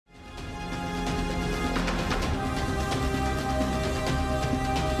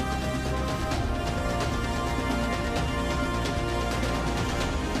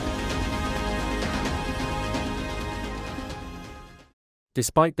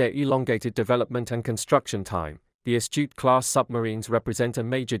Despite their elongated development and construction time, the Astute-class submarines represent a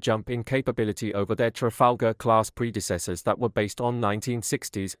major jump in capability over their Trafalgar-class predecessors that were based on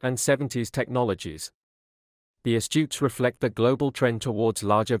 1960s and 70s technologies. The Astutes reflect the global trend towards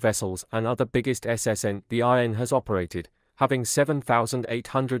larger vessels and are the biggest SSN the IN has operated, having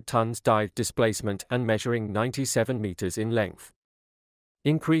 7,800 tons dive displacement and measuring 97 meters in length.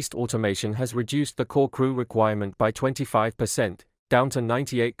 Increased automation has reduced the core crew requirement by 25%, down to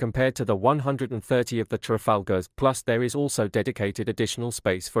 98 compared to the 130 of the Trafalgars, plus there is also dedicated additional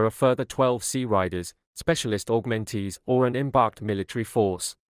space for a further 12 Sea Riders, specialist augmentees, or an embarked military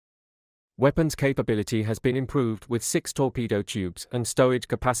force. Weapons capability has been improved with 6 torpedo tubes and stowage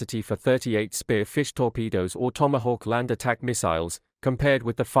capacity for 38 Spearfish torpedoes or Tomahawk land attack missiles, compared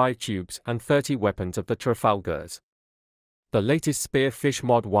with the 5 tubes and 30 weapons of the Trafalgars. The latest Spearfish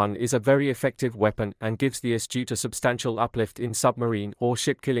Mod 1 is a very effective weapon and gives the Astute a substantial uplift in submarine or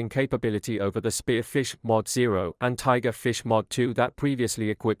ship-killing capability over the Spearfish Mod 0 and Tiger Fish Mod 2 that previously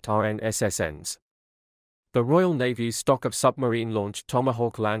equipped RNSSNs. The Royal Navy's stock of submarine-launched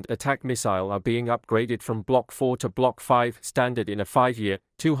Tomahawk land attack missile are being upgraded from Block 4 to Block 5 standard in a 5-year,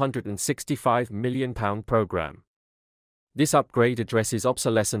 £265 million program. This upgrade addresses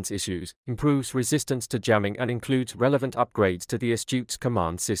obsolescence issues, improves resistance to jamming and includes relevant upgrades to the Astute's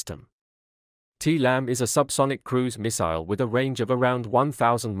command system. TLAM is a subsonic cruise missile with a range of around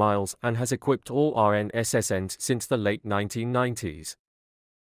 1,000 miles and has equipped all RNSSNs since the late 1990s.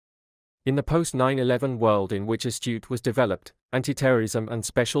 In the post-9/11 world in which Astute was developed, anti-terrorism and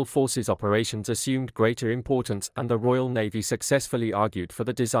special forces operations assumed greater importance and the Royal Navy successfully argued for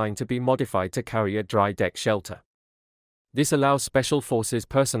the design to be modified to carry a dry deck shelter. This allows special forces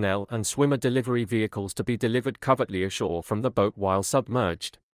personnel and swimmer delivery vehicles to be delivered covertly ashore from the boat while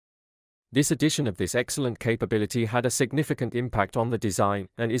submerged. This addition of this excellent capability had a significant impact on the design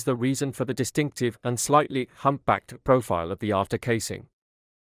and is the reason for the distinctive and slightly humpbacked profile of the after casing.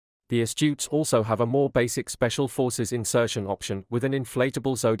 The Astutes also have a more basic special forces insertion option with an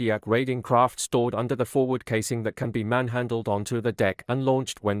inflatable Zodiac raiding craft stored under the forward casing that can be manhandled onto the deck and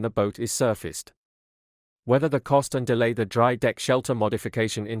launched when the boat is surfaced. Whether the cost and delay the dry deck shelter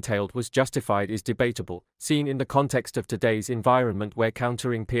modification entailed was justified is debatable, seen in the context of today's environment where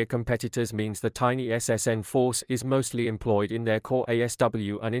countering peer competitors means the tiny SSN force is mostly employed in their core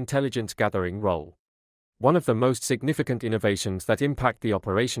ASW and intelligence gathering role. One of the most significant innovations that impact the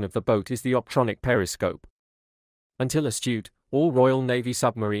operation of the boat is the Optronic periscope. Until Astute, all Royal Navy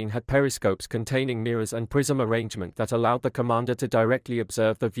submarine had periscopes containing mirrors and prism arrangement that allowed the commander to directly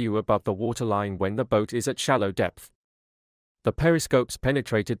observe the view above the waterline when the boat is at shallow depth. The periscopes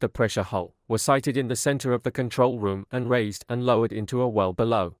penetrated the pressure hull, were sighted in the center of the control room and raised and lowered into a well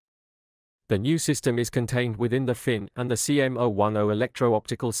below. The new system is contained within the fin, and the CM010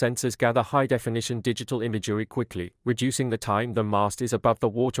 electro-optical sensors gather high-definition digital imagery quickly, reducing the time the mast is above the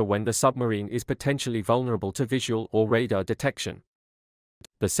water when the submarine is potentially vulnerable to visual or radar detection.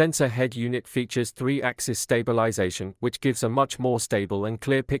 The sensor head unit features 3-axis stabilization, which gives a much more stable and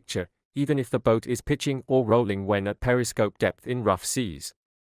clear picture, even if the boat is pitching or rolling when at periscope depth in rough seas.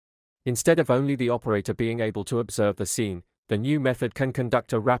 Instead of only the operator being able to observe the scene, the new method can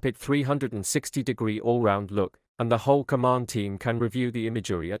conduct a rapid 360-degree all-round look, and the whole command team can review the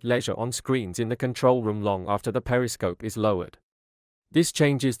imagery at leisure on screens in the control room long after the periscope is lowered. This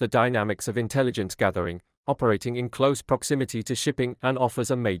changes the dynamics of intelligence gathering, operating in close proximity to shipping, and offers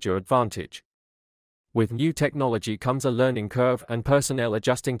a major advantage. With new technology comes a learning curve, and personnel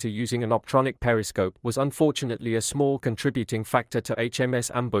adjusting to using an Optronic periscope was unfortunately a small contributing factor to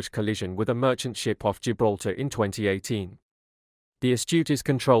HMS Ambush collision with a merchant ship off Gibraltar in 2018. The Astute is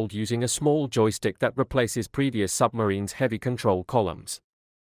controlled using a small joystick that replaces previous submarines' heavy control columns.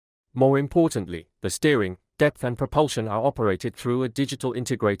 More importantly, the steering, depth and propulsion are operated through a digital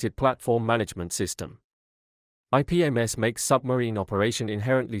integrated platform management system. IPMS makes submarine operation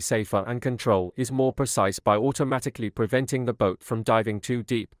inherently safer, and control is more precise by automatically preventing the boat from diving too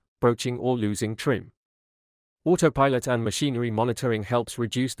deep, broaching or losing trim. Autopilot and machinery monitoring helps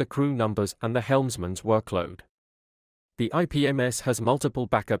reduce the crew numbers and the helmsman's workload. The IPMS has multiple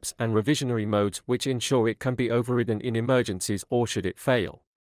backups and revisionary modes which ensure it can be overridden in emergencies or should it fail.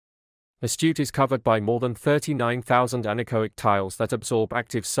 Astute is covered by more than 39,000 anechoic tiles that absorb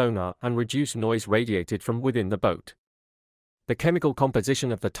active sonar and reduce noise radiated from within the boat. The chemical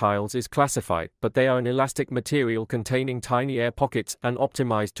composition of the tiles is classified, but they are an elastic material containing tiny air pockets and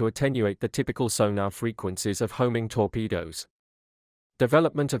optimized to attenuate the typical sonar frequencies of homing torpedoes.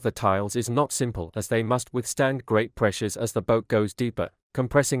 Development of the tiles is not simple, as they must withstand great pressures as the boat goes deeper,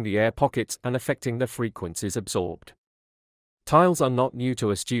 compressing the air pockets and affecting the frequencies absorbed. Tiles are not new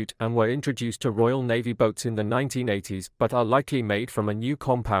to Astute and were introduced to Royal Navy boats in the 1980s but are likely made from a new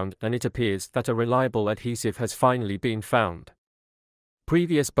compound, and it appears that a reliable adhesive has finally been found.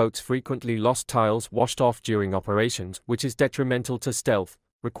 Previous boats frequently lost tiles washed off during operations, which is detrimental to stealth,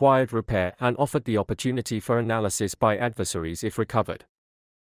 required repair, and offered the opportunity for analysis by adversaries if recovered.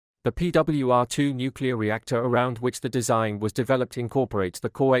 The PWR-2 nuclear reactor around which the design was developed incorporates the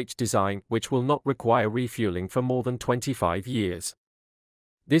Core H design, which will not require refueling for more than 25 years.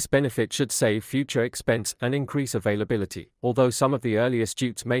 This benefit should save future expense and increase availability, although some of the early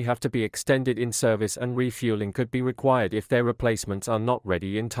Astutes may have to be extended in service and refueling could be required if their replacements are not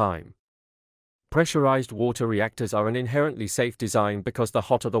ready in time. Pressurized water reactors are an inherently safe design because the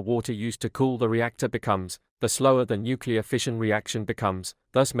hotter the water used to cool the reactor becomes, the slower the nuclear fission reaction becomes,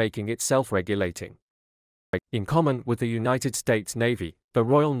 thus making it self-regulating. In common with the United States Navy, the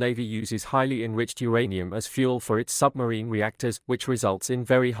Royal Navy uses highly enriched uranium as fuel for its submarine reactors, which results in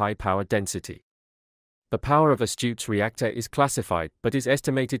very high power density. The power of Astute's reactor is classified but is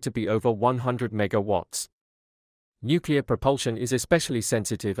estimated to be over 100 megawatts. Nuclear propulsion is especially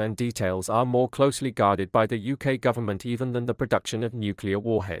sensitive and details are more closely guarded by the UK government even than the production of nuclear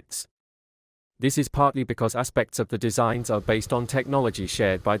warheads. This is partly because aspects of the designs are based on technology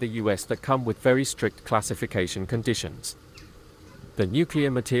shared by the US that come with very strict classification conditions. The Nuclear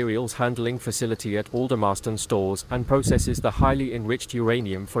Materials Handling Facility at Aldermaston stores and processes the highly enriched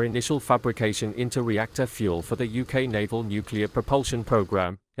uranium for initial fabrication into reactor fuel for the UK Naval Nuclear Propulsion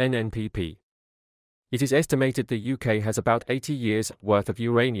Programme, NNPP. It is estimated the UK has about 80 years' worth of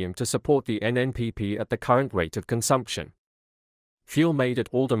uranium to support the NNPP at the current rate of consumption. Fuel made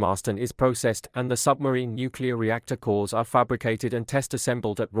at Aldermaston is processed and the submarine nuclear reactor cores are fabricated and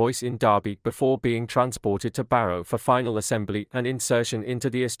test-assembled at Royce in Derby before being transported to Barrow for final assembly and insertion into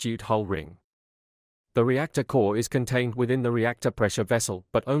the Astute hull ring. The reactor core is contained within the reactor pressure vessel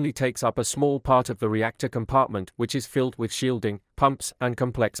but only takes up a small part of the reactor compartment, which is filled with shielding, pumps, and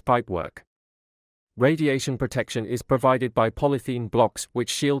complex pipework. Radiation protection is provided by polythene blocks which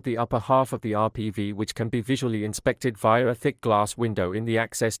shield the upper half of the RPV, which can be visually inspected via a thick glass window in the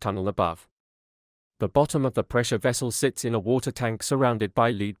access tunnel above. The bottom of the pressure vessel sits in a water tank surrounded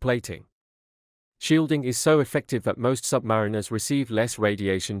by lead plating. Shielding is so effective that most submariners receive less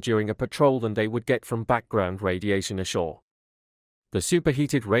radiation during a patrol than they would get from background radiation ashore. The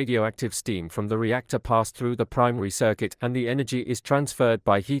superheated radioactive steam from the reactor passed through the primary circuit and the energy is transferred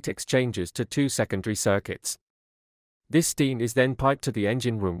by heat exchangers to two secondary circuits. This steam is then piped to the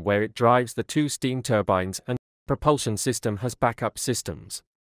engine room where it drives the two steam turbines, and the propulsion system has backup systems.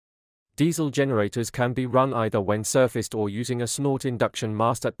 Diesel generators can be run either when surfaced or using a snort induction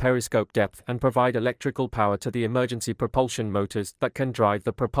mast at periscope depth and provide electrical power to the emergency propulsion motors that can drive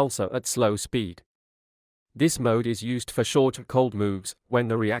the propulsor at slow speed. This mode is used for short cold moves when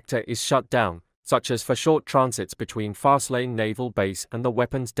the reactor is shut down, such as for short transits between Faslane Naval Base and the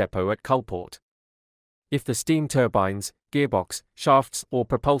weapons depot at Culport. If the steam turbines, gearbox, shafts, or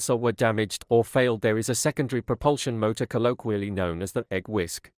propulsor were damaged or failed, there is a secondary propulsion motor colloquially known as the egg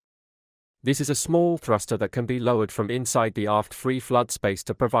whisk. This is a small thruster that can be lowered from inside the aft free flood space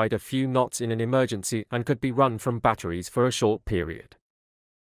to provide a few knots in an emergency and could be run from batteries for a short period.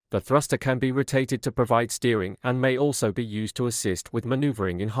 The thruster can be rotated to provide steering and may also be used to assist with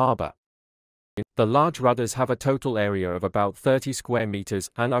maneuvering in harbor. The large rudders have a total area of about 30 square meters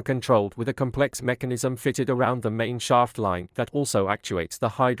and are controlled with a complex mechanism fitted around the main shaft line that also actuates the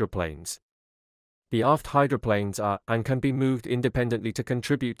hydroplanes. The aft hydroplanes are and can be moved independently to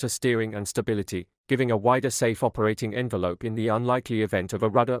contribute to steering and stability, giving a wider safe operating envelope in the unlikely event of a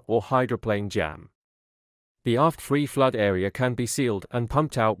rudder or hydroplane jam. The aft free flood area can be sealed and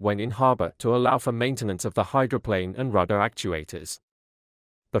pumped out when in harbor to allow for maintenance of the hydroplane and rudder actuators.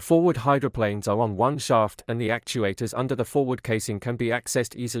 The forward hydroplanes are on one shaft and the actuators under the forward casing can be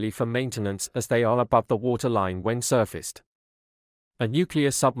accessed easily for maintenance as they are above the water line when surfaced. A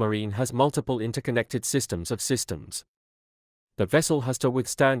nuclear submarine has multiple interconnected systems of systems. The vessel has to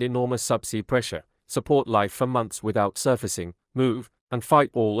withstand enormous subsea pressure, support life for months without surfacing, move, and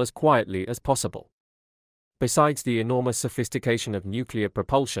fight all as quietly as possible. Besides the enormous sophistication of nuclear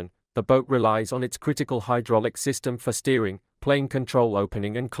propulsion, the boat relies on its critical hydraulic system for steering, plane control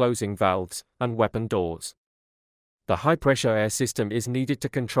opening and closing valves, and weapon doors. The high-pressure air system is needed to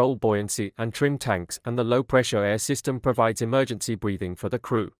control buoyancy and trim tanks, and the low-pressure air system provides emergency breathing for the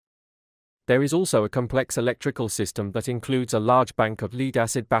crew. There is also a complex electrical system that includes a large bank of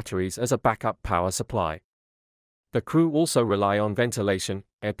lead-acid batteries as a backup power supply. The crew also rely on ventilation,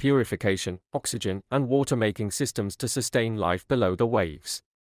 air purification, oxygen, and water-making systems to sustain life below the waves.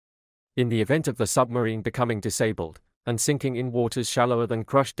 In the event of the submarine becoming disabled, and sinking in waters shallower than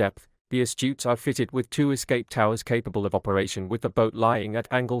crush depth, the Astutes are fitted with 2 escape towers capable of operation with the boat lying at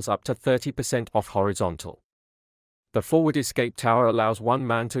angles up to 30% off horizontal. The forward escape tower allows 1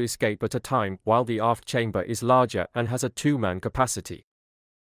 man to escape at a time, while the aft chamber is larger and has a 2-man capacity.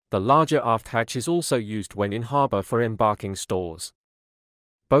 The larger aft hatch is also used when in harbor for embarking stores.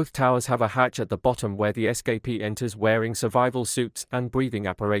 Both towers have a hatch at the bottom where the escapee enters wearing survival suits and breathing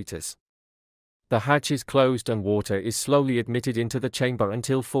apparatus. The hatch is closed and water is slowly admitted into the chamber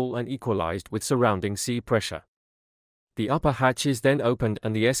until full and equalized with surrounding sea pressure. The upper hatch is then opened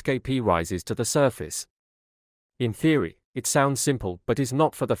and the escapee rises to the surface. In theory, it sounds simple but is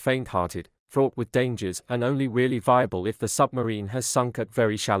not for the faint-hearted, fraught with dangers and only really viable if the submarine has sunk at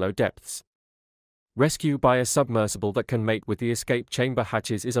very shallow depths. Rescue by a submersible that can mate with the escape chamber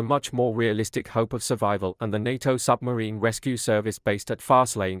hatches is a much more realistic hope of survival, and the NATO Submarine Rescue Service based at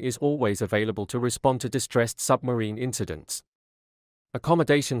Faslane is always available to respond to distressed submarine incidents.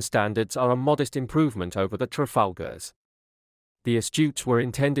 Accommodation standards are a modest improvement over the Trafalgars. The Astutes were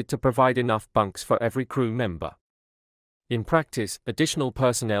intended to provide enough bunks for every crew member. In practice, additional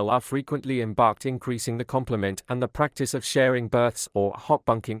personnel are frequently embarked, increasing the complement, and the practice of sharing berths or hot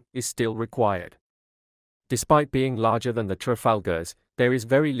bunking is still required. Despite being larger than the Trafalgars, there is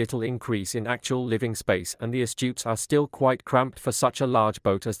very little increase in actual living space, and the Astutes are still quite cramped for such a large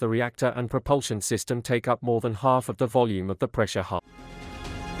boat, as the reactor and propulsion system take up more than half of the volume of the pressure hull.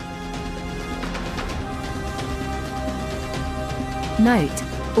 Note: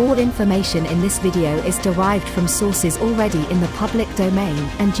 all information in this video is derived from sources already in the public domain,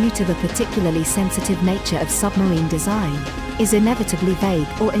 and due to the particularly sensitive nature of submarine design, is inevitably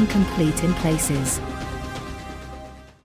vague or incomplete in places.